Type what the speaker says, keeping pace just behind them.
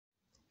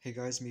Hey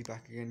guys, me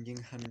back again,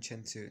 Ying Han and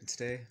Chen 2, and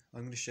today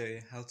I'm going to show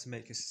you how to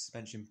make your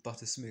suspension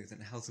butter smooth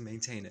and how to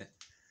maintain it.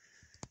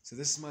 So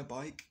this is my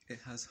bike. It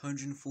has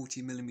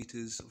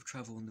 140mm of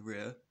travel in the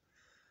rear,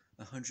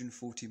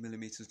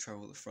 140mm of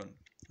travel at the front,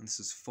 and this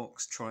is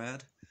Fox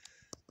Triad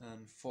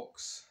and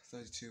Fox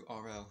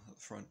 32RL at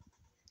the front.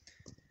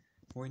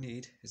 What we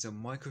need is a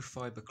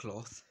microfiber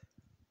cloth,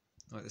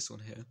 like this one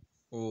here,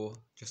 or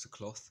just a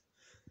cloth,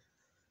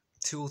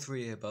 2 or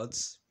 3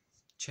 earbuds,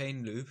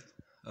 chain lube,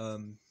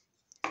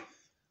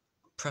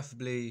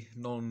 preferably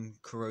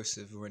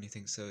non-corrosive or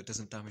anything so it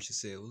doesn't damage the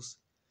seals,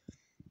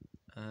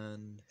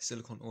 and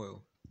silicone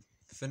oil.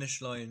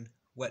 Finish line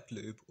wet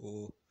lube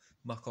or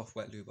muck off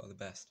wet lube are the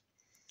best.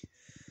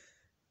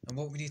 And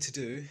what we need to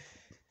do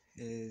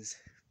is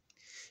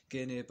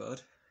get an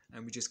earbud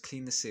and we just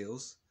clean the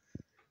seals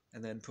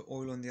and then put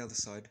oil on the other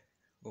side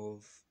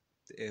of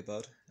the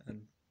earbud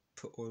and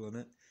put oil on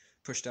it,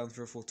 push down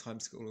 3 or 4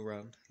 times to get all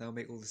around. That'll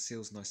make all the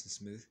seals nice and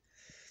smooth,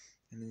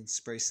 and then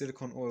spray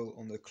silicone oil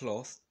on the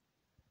cloth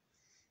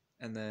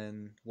and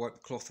then wipe the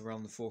cloth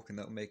around the fork, and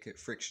that'll make it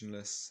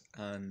frictionless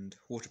and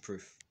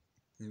waterproof.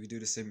 And we do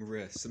the same with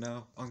rear. So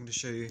now I'm going to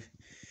show you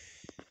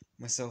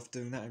myself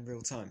doing that in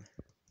real time.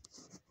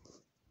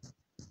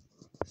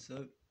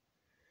 So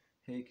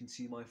here you can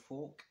see my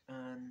fork,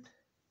 and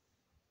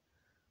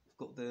I've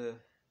got the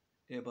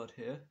earbud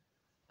here,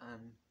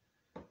 and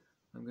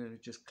I'm going to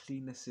just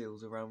clean the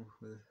seals around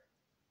with,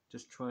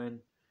 just try and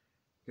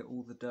get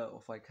all the dirt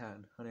off I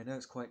can. And I know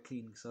it's quite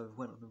clean because I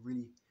went on a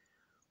really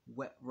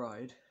wet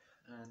ride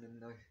and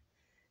then I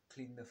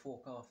cleaned the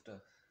fork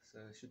after, so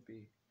it should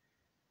be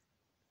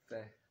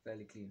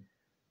fairly clean.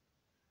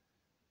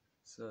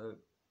 So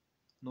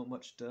not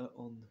much dirt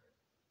on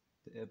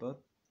the earbud.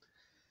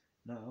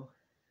 Now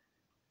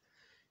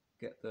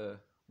get the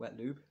wet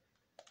lube,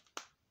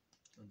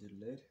 undo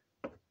the lid,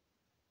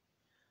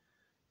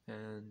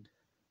 and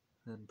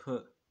then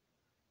put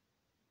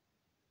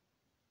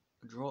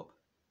a drop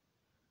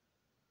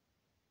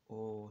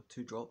or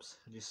 2 drops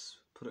and just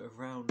put it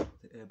around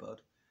the earbud,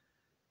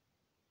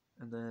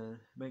 and then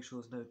make sure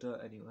there's no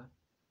dirt anywhere,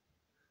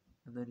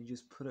 and then you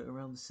just put it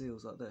around the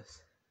seals like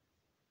this,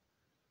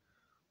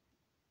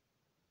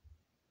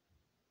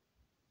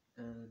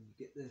 and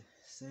you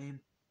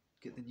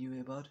get the new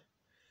earbud,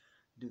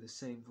 do the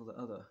same for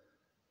the other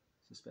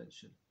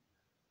suspension,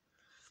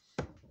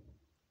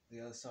 the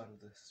other side of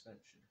the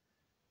suspension.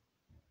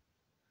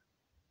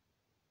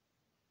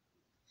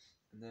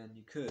 And then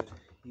you could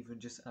even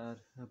just add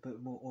a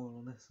bit more oil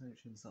on this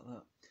sections like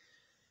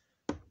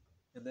that,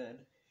 and then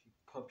you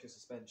pump your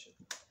suspension.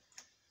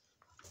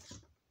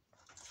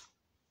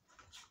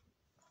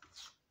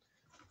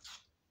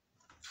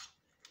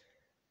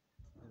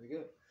 There we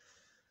go,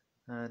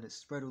 and it's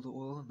spread all the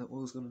oil, and the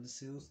oil's gone on the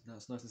seals. Now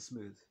it's nice and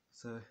smooth.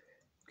 So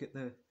get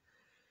the,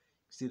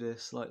 see the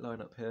slight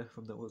line up here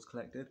from the oil's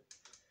collected.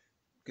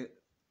 Get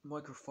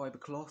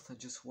microfiber cloth and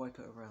just wipe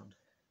it around,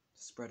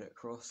 spread it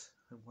across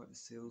and wipe the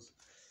seals.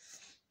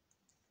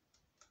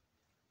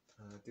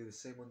 Do the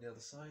same on the other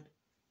side.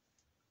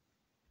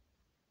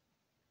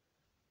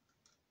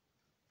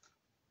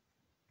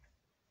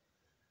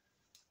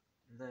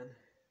 And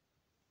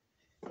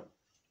then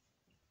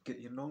get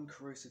your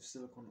non-corrosive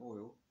silicone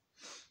oil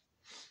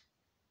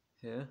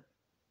here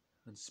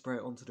and spray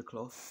it onto the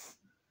cloth.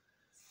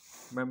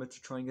 Remember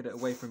to try and get it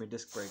away from your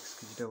disc brakes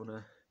because you don't want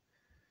to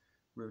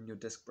ruin your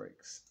disc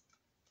brakes.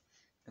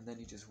 And then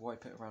you just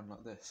wipe it around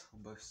like this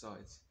on both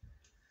sides.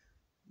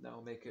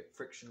 That'll make it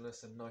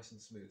frictionless and nice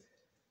and smooth.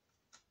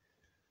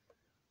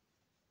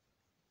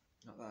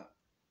 Like that.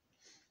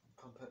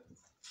 Pump it.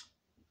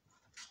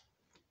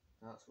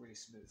 That's really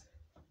smooth.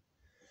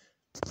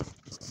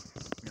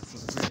 Now for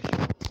the rear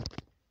shot,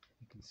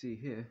 you can see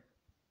here,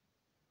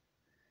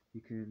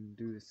 you can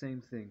do the same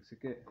thing. So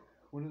get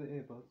one of the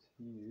earbuds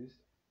you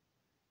used,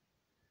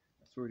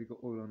 that's already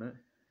got oil on it,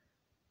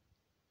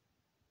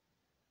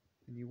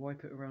 and you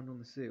wipe it around on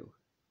the seal,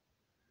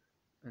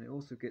 and it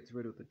also gets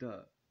rid of the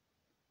dirt.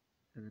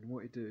 And then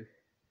what you do is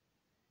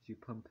you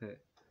pump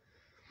it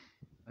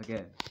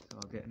again. So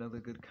I'll get another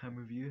good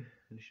camera view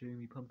and show you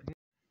me pumping it.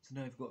 So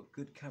now I've got a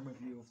good camera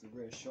view of the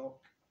rear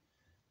shock,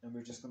 and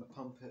we're just going to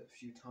pump it a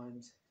few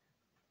times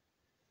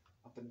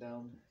up and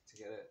down to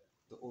get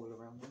the oil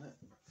around on it.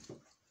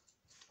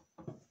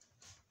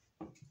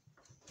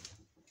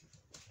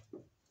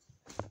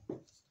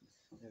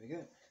 There we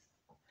go,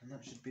 and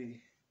that should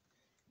be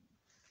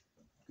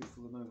good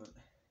for the moment.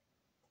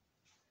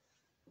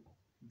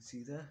 You can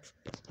see there.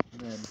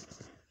 And then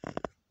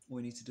all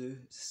we need to do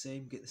is the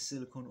same, get the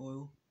silicone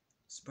oil,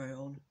 spray it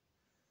on,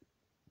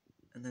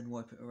 and then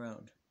wipe it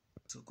around.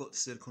 So I've got the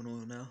silicone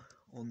oil now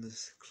on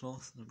this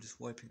cloth, and I'm just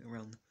wiping it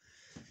around.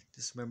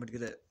 Just remember to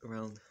get it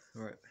around,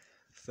 alright,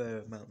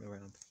 fair amount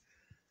around.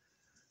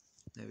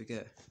 There we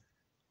go.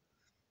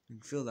 You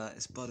can feel that,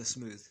 it's butter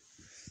smooth.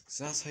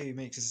 So that's how you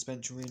make the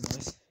suspension really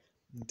nice.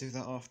 And do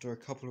that after a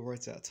couple of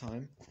rides at a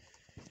time.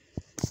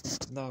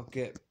 Now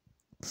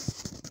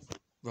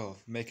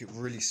make it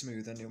really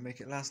smooth, and it'll make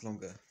it last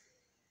longer.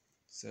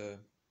 So,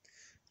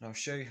 and I'll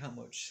show you how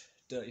much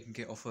dirt you can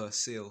get off a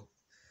seal.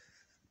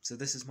 So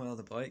this is my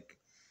other bike.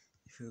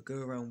 If you go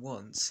around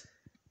once,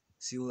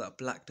 see all that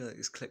black dirt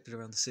is collected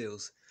around the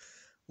seals.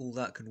 All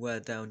that can wear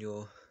down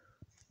your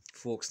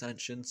fork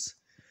stanchions,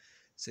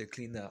 so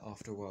clean that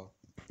after a while.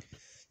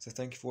 So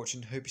thank you for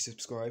watching, hope you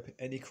subscribe.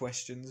 Any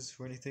questions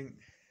or anything,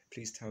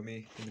 please tell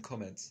me in the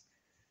comments.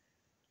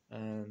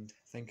 And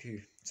thank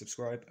you,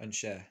 subscribe and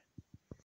share.